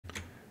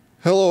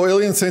Hello,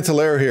 Alien Saint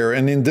Hilaire here,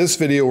 and in this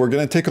video we're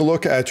going to take a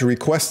look at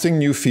requesting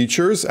new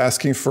features,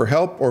 asking for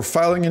help, or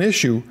filing an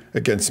issue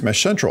against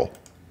MeshCentral.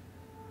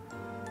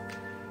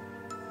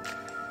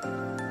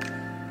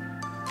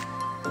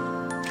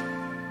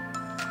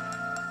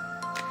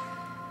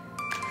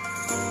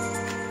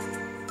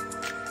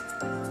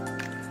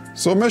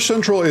 So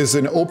MeshCentral is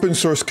an open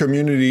source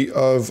community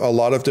of a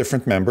lot of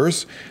different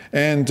members,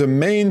 and the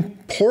main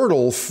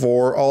portal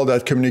for all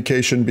that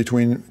communication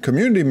between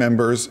community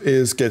members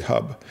is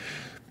GitHub.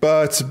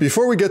 But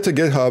before we get to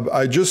GitHub,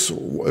 I just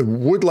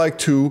would like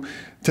to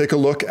take a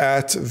look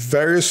at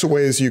various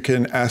ways you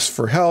can ask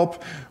for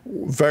help,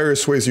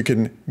 various ways you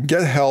can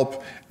get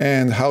help,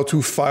 and how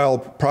to file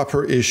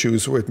proper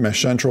issues with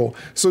MeshCentral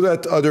so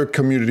that other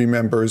community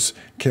members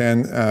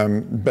can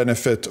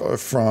benefit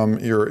from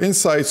your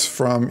insights,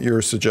 from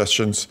your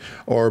suggestions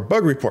or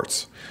bug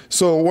reports.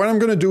 So what I'm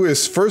going to do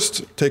is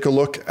first take a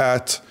look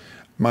at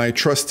my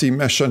trusty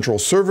MeshCentral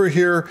server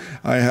here.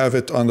 I have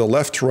it on the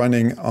left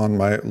running on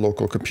my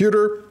local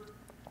computer.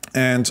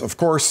 And of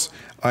course,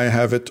 I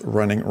have it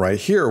running right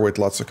here with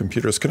lots of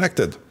computers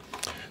connected.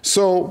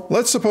 So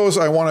let's suppose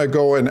I want to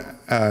go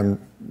and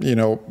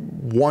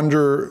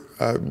wonder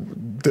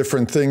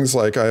different things,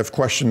 like I have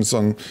questions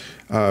on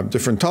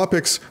different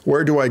topics.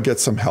 Where do I get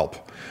some help?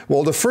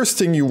 Well, the first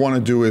thing you want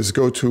to do is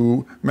go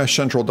to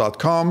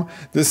meshcentral.com.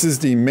 This is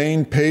the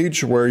main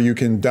page where you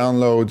can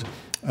download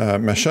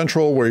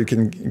MeshCentral, where you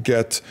can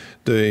get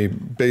the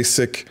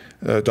basic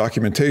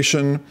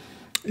documentation.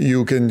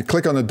 You can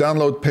click on the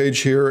download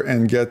page here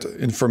and get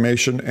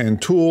information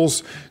and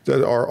tools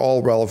that are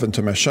all relevant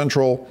to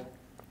MeshCentral.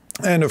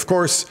 And of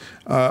course,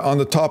 on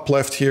the top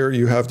left here,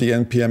 you have the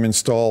npm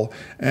install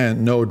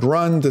and node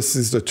run. This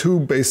is the two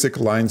basic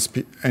lines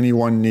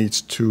anyone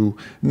needs to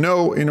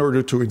know in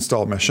order to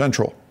install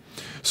MeshCentral.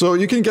 So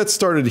you can get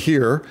started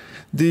here.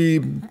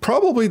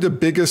 Probably the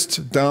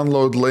biggest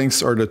download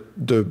links are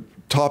the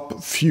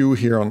top few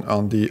here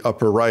on the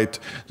upper right.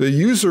 The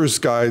user's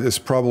guide is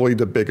probably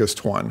the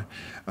biggest one.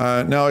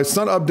 Now it's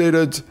not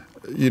updated,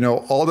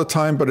 all the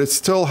time, but it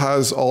still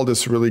has all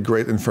this really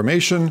great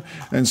information.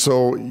 And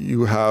so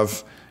you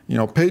have,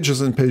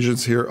 pages and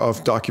pages here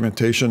of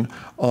documentation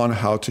on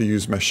how to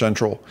use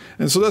MeshCentral.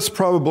 And so that's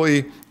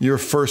probably your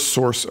first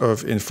source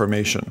of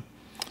information.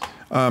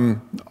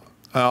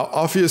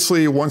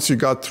 Obviously, once you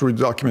got through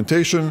the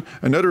documentation,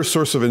 another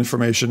source of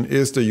information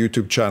is the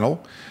YouTube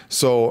channel.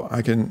 So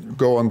I can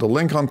go on the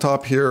link on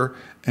top here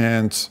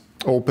and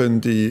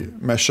open the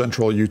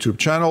MeshCentral YouTube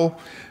channel.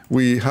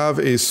 We have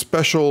a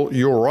special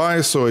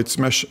URI, so it's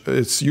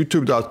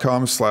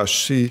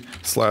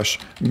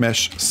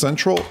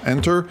youtube.com/c/meshcentral.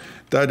 Enter.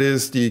 That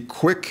is the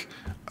quick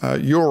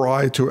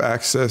URI to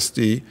access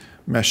the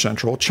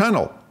MeshCentral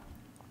channel.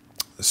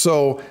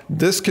 So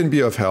this can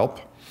be of help.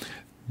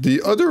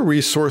 The other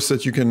resource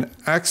that you can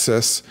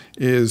access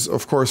is,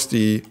 of course,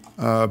 the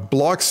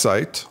blog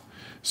site.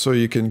 So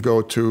you can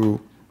go to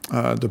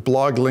the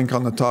blog link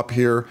on the top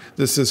here.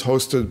 This is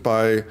hosted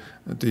by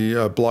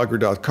the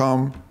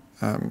blogger.com,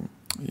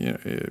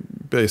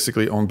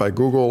 basically owned by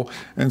Google.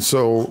 And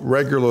so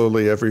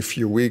regularly, every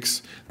few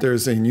weeks,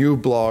 there's a new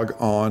blog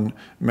on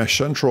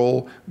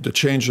MeshCentral, the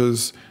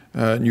changes,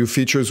 new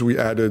features we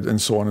added,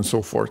 and so on and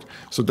so forth.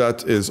 So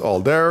that is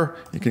all there.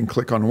 You can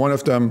click on one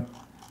of them,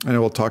 and it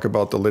will talk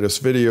about the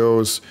latest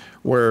videos,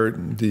 where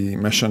the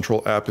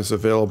MeshCentral app is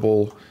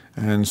available,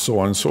 and so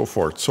on and so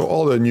forth. So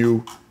all the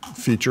new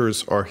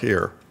features are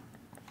here.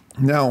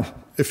 Now,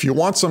 if you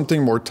want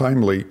something more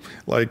timely,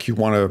 like you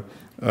want to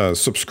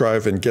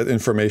subscribe and get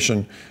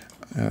information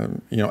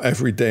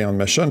every day on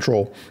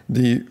MeshCentral,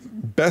 the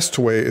best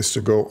way is to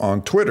go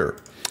on Twitter.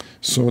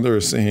 So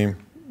there's a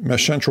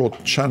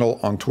MeshCentral channel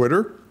on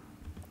Twitter,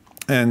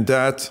 and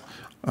that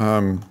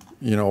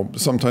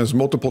sometimes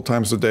multiple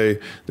times a day,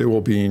 there will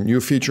be new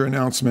feature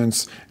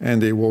announcements,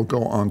 and they will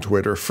go on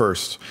Twitter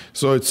first.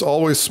 So it's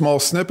always small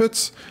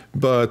snippets,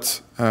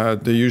 but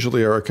they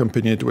usually are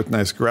accompanied with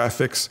nice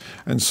graphics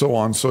and so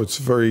on. So it's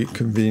very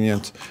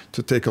convenient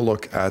to take a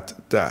look at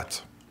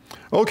that.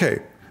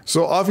 Okay,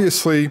 so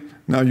obviously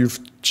now you've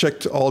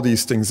checked all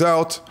these things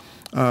out.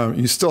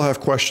 You still have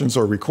questions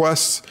or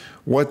requests.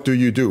 What do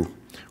you do?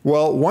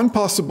 Well, one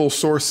possible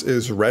source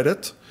is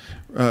Reddit.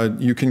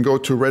 You can go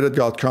to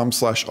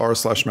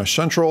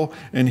reddit.com/r/meshcentral,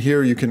 and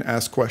here you can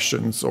ask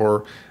questions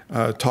or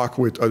talk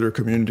with other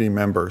community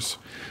members.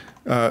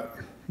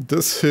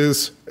 This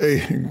is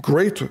a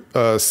great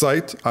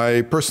site.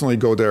 I personally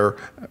go there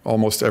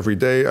almost every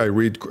day. I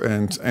read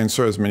and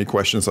answer as many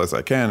questions as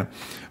I can.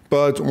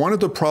 But one of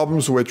the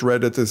problems with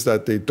Reddit is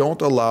that they don't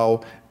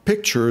allow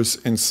pictures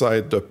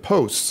inside the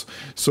posts.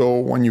 So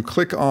when you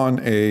click on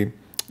a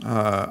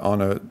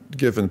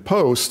given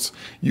post,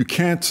 you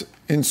can't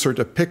insert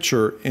a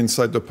picture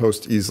inside the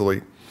post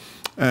easily.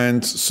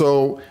 And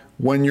so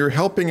when you're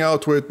helping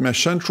out with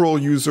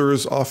MeshCentral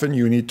users, often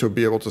you need to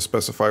be able to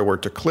specify where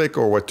to click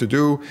or what to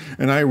do.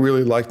 And I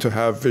really like to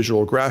have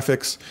visual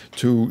graphics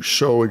to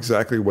show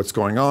exactly what's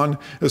going on,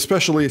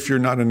 especially if you're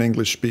not an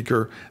English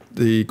speaker.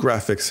 The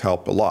graphics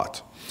help a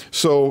lot.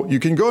 So you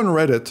can go on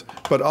Reddit,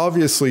 but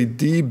obviously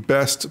the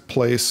best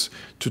place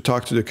to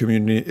talk to the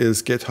community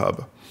is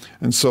GitHub.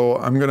 And so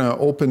I'm going to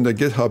open the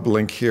GitHub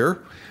link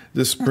here.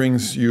 This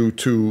brings you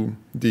to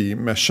the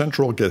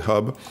MeshCentral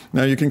GitHub.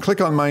 Now you can click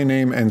on my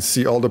name and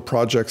see all the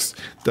projects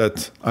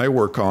that I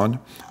work on.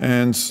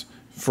 And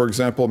for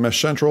example,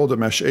 MeshCentral, the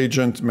Mesh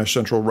Agent,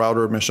 MeshCentral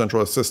Router,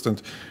 MeshCentral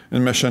Assistant,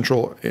 and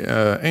MeshCentral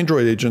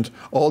Android Agent,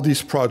 all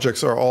these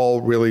projects are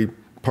all really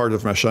part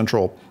of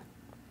MeshCentral.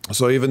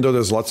 So even though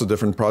there's lots of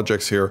different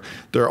projects here,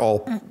 they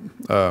all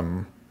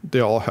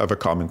have a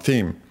common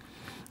theme.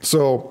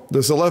 So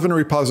there's 11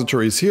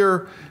 repositories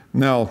here.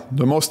 Now,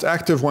 the most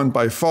active one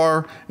by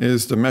far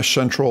is the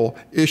MeshCentral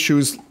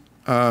issues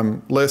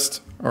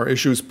list or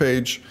issues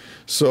page.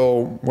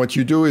 So what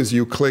you do is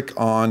you click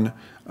on,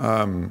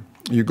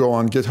 you go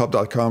on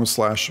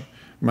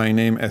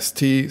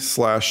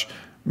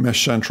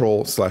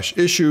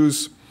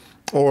github.com/mynamest/meshcentral/issues,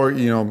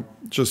 or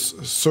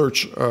just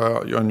search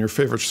on your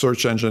favorite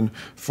search engine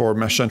for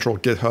MeshCentral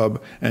GitHub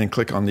and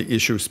click on the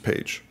issues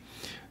page.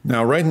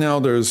 Now, right now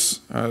there's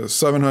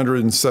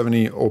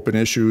 770 open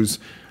issues,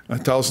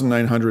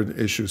 1,900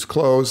 issues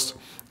closed.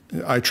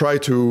 I try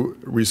to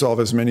resolve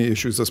as many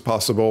issues as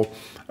possible.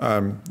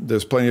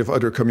 There's plenty of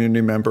other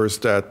community members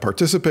that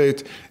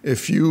participate.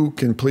 If you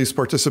can please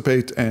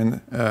participate and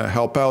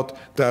help out,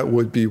 that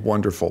would be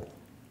wonderful.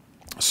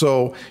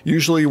 So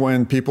usually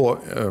when people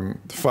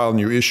file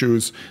new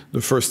issues,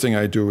 the first thing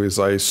I do is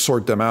I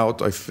sort them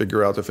out. I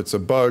figure out if it's a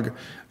bug,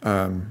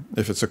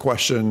 if it's a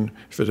question,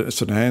 if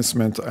it's an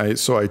enhancement.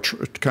 So I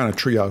kind of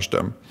triage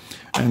them,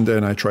 and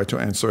then I try to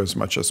answer as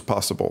much as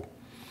possible.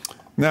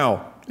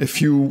 Now,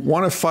 if you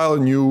want to file a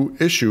new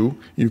issue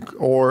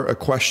or a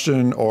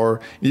question, or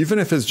even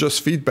if it's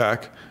just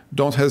feedback,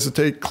 don't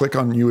hesitate. Click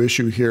on New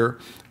Issue here,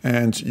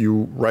 and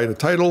you write a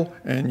title,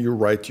 and you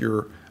write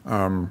your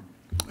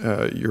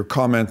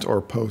comment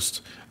or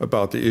post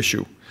about the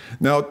issue.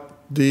 Now,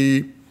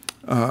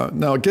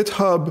 now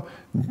GitHub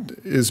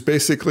is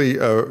basically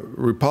a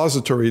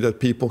repository that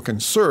people can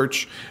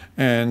search,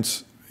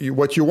 and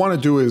what you want to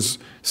do is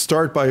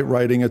start by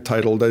writing a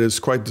title that is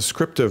quite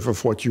descriptive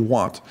of what you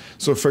want.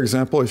 So for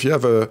example, if you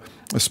have a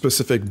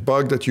specific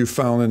bug that you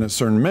found in a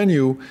certain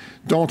menu,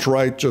 don't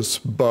write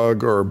just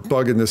bug or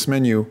bug in this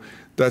menu.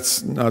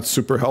 That's not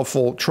super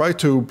helpful. Try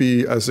to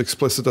be as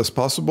explicit as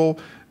possible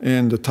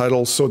in the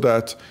title so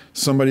that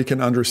somebody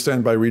can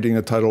understand by reading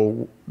the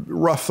title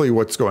roughly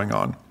what's going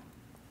on.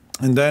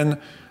 And then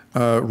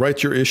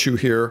write your issue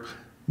here.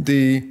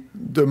 The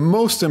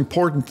most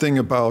important thing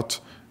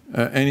about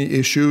any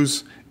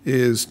issues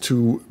is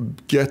to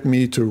get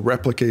me to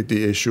replicate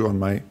the issue on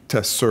my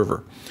test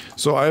server.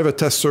 So I have a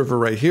test server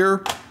right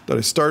here that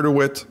I started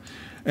with.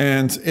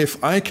 And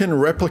if I can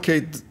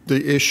replicate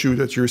the issue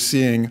that you're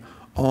seeing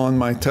on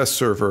my test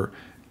server,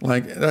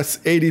 like that's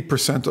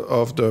 80%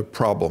 of the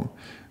problem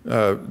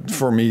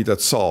for me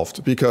that's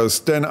solved, because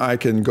then I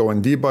can go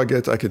and debug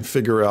it, I can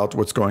figure out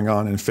what's going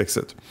on and fix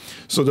it.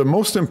 So the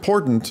most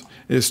important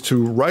is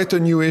to write a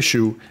new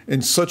issue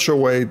in such a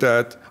way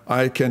that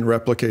I can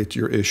replicate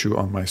your issue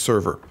on my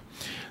server.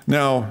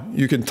 Now,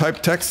 you can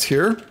type text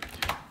here.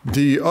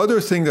 The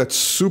other thing that's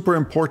super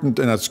important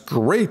and that's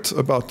great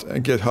about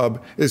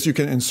GitHub is you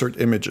can insert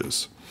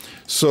images.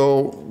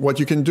 So what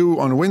you can do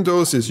on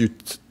Windows is you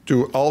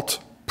do Alt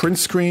print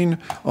screen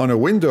on a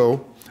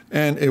window,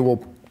 and it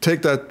will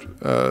take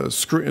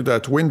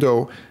that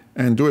window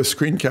and do a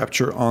screen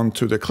capture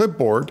onto the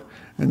clipboard,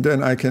 and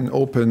then I can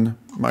open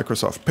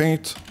Microsoft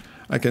Paint.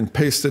 I can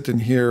paste it in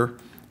here,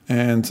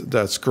 and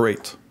that's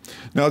great.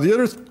 Now, the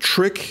other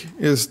trick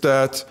is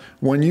that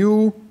when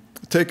you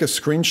take a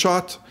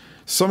screenshot,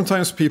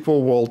 sometimes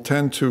people will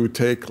tend to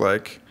take,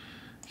 like,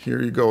 here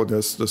you go,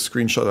 this the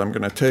screenshot I'm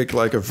going to take,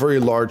 like a very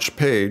large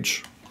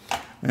page,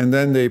 and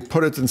then they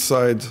put it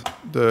inside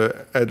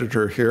the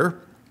editor here,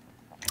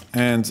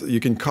 and you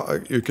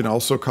can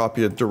also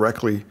copy it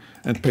directly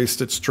and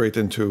paste it straight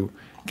into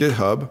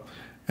GitHub,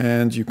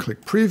 and you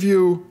click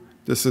Preview.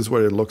 This is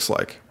what it looks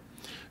like.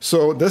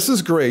 So this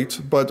is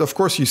great, but of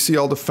course you see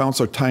all the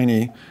fonts are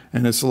tiny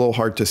and it's a little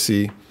hard to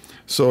see.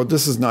 So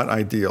this is not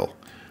ideal.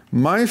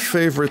 My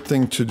favorite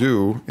thing to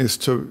do is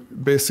to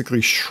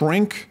basically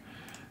shrink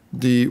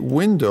the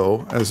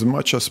window as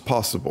much as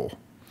possible.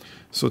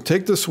 So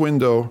take this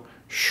window,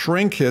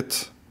 shrink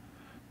it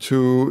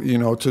to,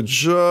 to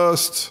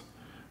just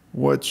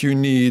what you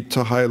need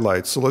to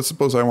highlight. So let's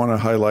suppose I want to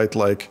highlight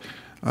like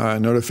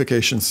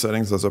notification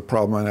settings. There's a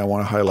problem and I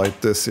want to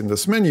highlight this in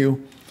this menu.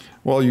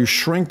 Well, you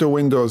shrink the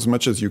window as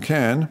much as you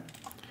can.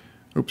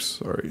 Oops,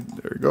 sorry,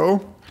 there you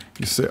go.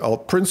 You say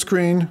Alt print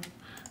screen.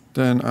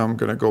 Then I'm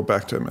going to go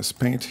back to MS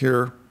Paint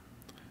here.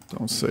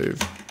 Don't save.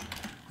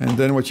 And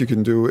then what you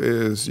can do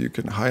is you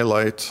can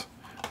highlight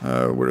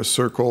with a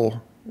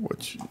circle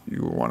what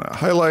you want to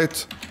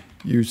highlight.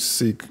 You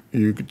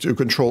do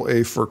Control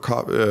A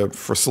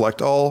for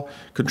select all,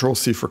 Control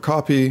C for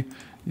copy.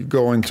 You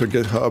go into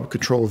GitHub,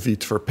 Control V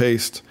for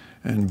paste,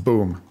 and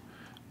boom,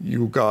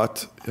 you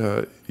got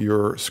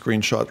your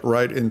screenshot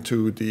right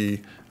into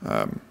the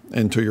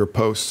into your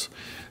posts.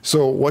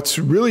 So what's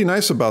really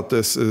nice about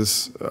this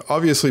is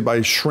obviously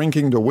by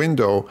shrinking the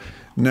window,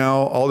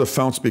 now all the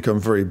fonts become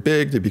very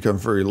big, they become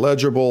very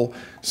legible.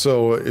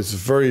 So it's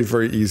very,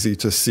 very easy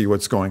to see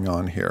what's going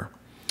on here.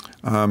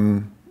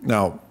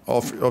 Now,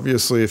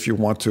 obviously, if you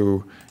want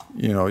to,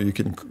 you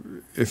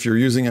can, if you're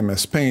using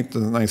MS Paint, the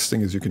nice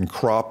thing is you can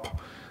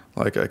crop,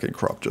 like I can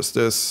crop just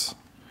this,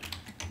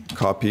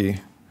 copy.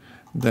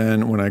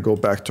 Then when I go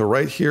back to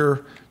right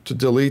here to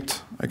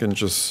delete, I can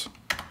just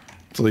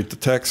delete the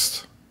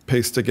text,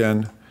 paste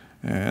again,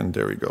 and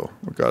there we go.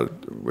 We got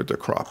it with the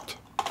cropped.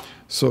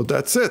 So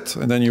that's it.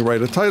 And then you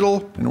write a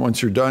title, and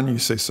once you're done, you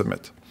say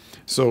submit.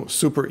 So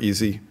super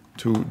easy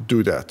to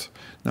do that.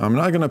 Now, I'm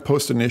not going to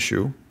post an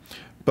issue,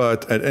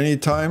 but at any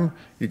time,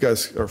 you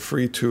guys are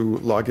free to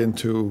log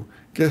into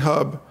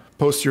GitHub,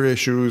 post your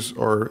issues,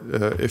 or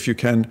if you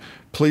can,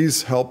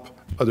 please help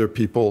other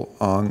people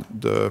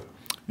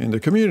in the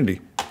community.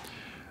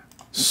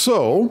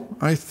 So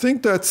I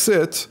think that's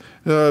it.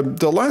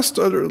 The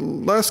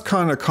last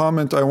kind of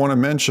comment I want to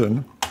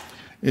mention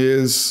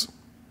has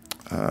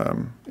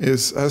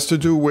to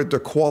do with the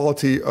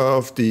quality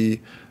of the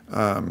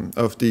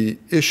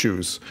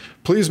issues.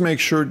 Please make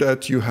sure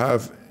that you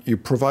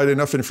provide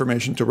enough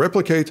information to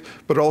replicate,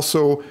 but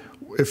also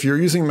if you're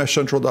using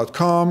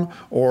MeshCentral.com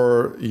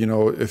or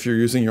if you're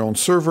using your own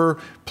server,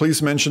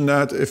 please mention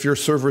that. If your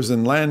server's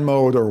in LAN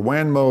mode or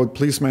WAN mode,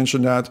 please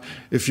mention that.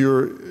 If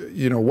you're,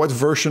 what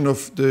version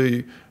of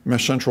the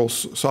MeshCentral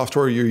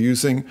software you're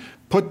using,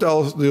 put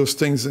those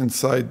things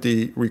inside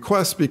the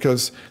request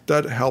because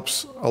that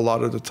helps a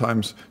lot of the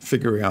times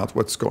figuring out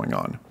what's going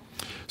on.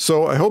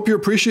 So I hope you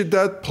appreciate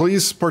that.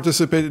 Please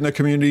participate in the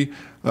community.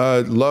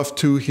 Love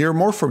to hear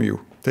more from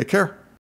you. Take care.